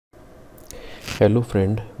Hello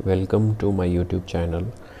friend, welcome to my YouTube channel.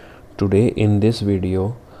 Today in this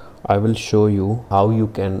video I will show you how you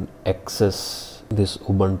can access this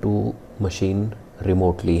Ubuntu machine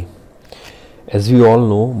remotely. As we all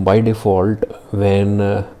know, by default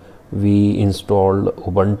when we install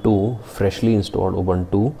Ubuntu, freshly installed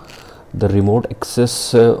Ubuntu, the remote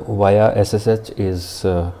access via SSH is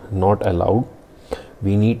not allowed.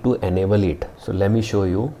 We need to enable it. So let me show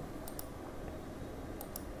you.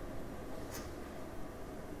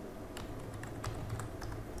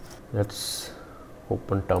 Let's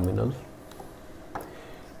open terminal,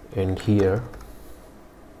 and here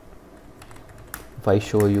if I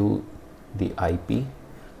show you the IP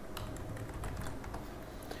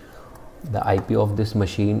of this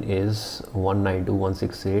machine is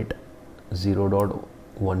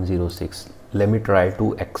 192.168.0.106. let me try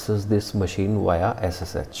to access this machine via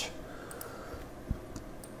SSH.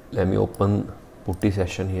 Let me open putty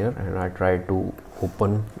session here, and I try to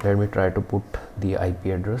open. Let me try to put the IP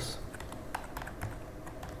address.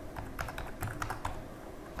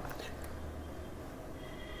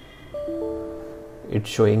 It's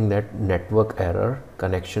showing that network error,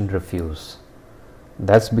 connection refuse.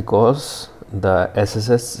 That's because the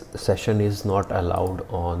SSH session is not allowed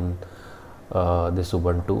on this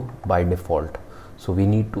Ubuntu by default, so we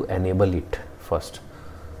need to enable it first.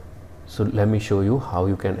 So let me show you how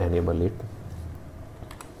you can enable it.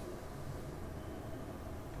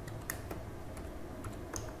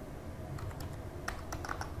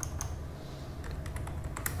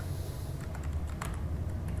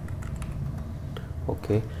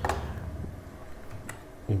 Okay,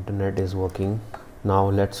 internet is working. Now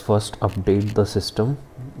let's first update the system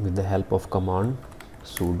with the help of command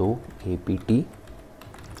sudo apt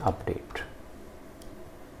update.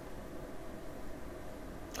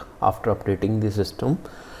 After updating the system,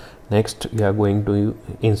 next we are going to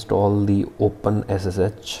install the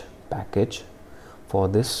openssh package. For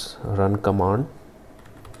this, run command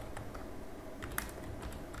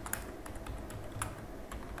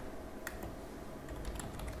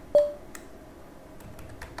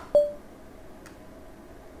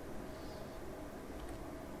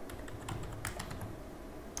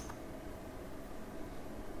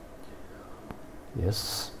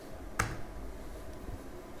yes.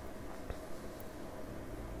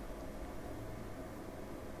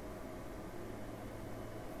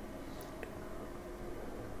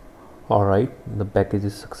 Alright, the package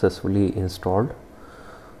is successfully installed.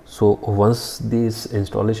 So once this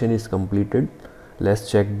installation is completed,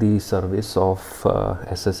 let's check the service of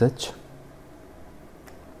SSH.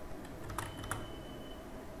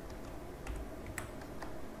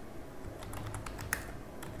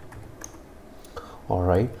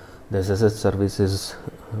 Alright, the SSH service is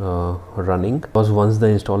running, because once the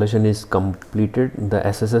installation is completed, the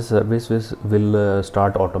SSH service will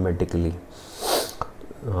start automatically.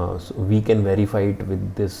 So we can verify it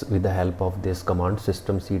with the help of this command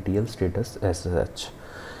systemctl status SSH.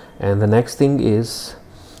 And the next thing is,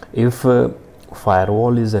 if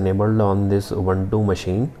firewall is enabled on this Ubuntu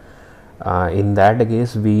machine, in that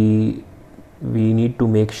case we need to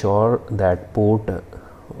make sure that port the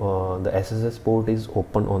SSH port is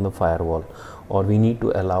open on the firewall, or we need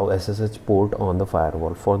to allow SSH port on the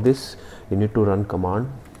firewall. For this, you need to run command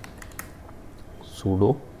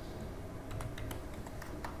sudo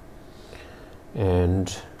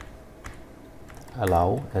and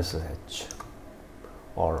allow SSH.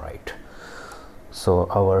 Alright, so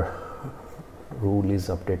our rule is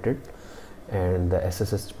updated and the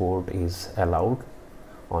SSH port is allowed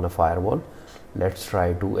on a firewall. Let's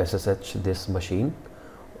try to SSH this machine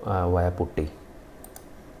via putty.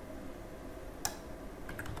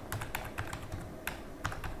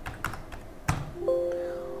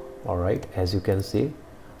 Alright, as you can see,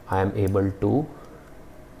 I am able to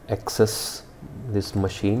access this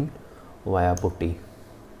machine via putty.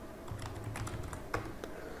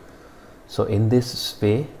 So in this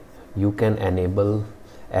way you can enable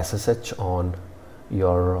SSH on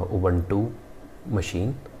your Ubuntu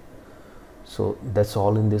machine. So that's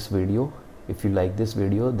all in this video. If you like this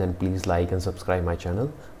video, then please like and subscribe my channel.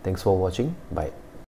 Thanks for watching. Bye.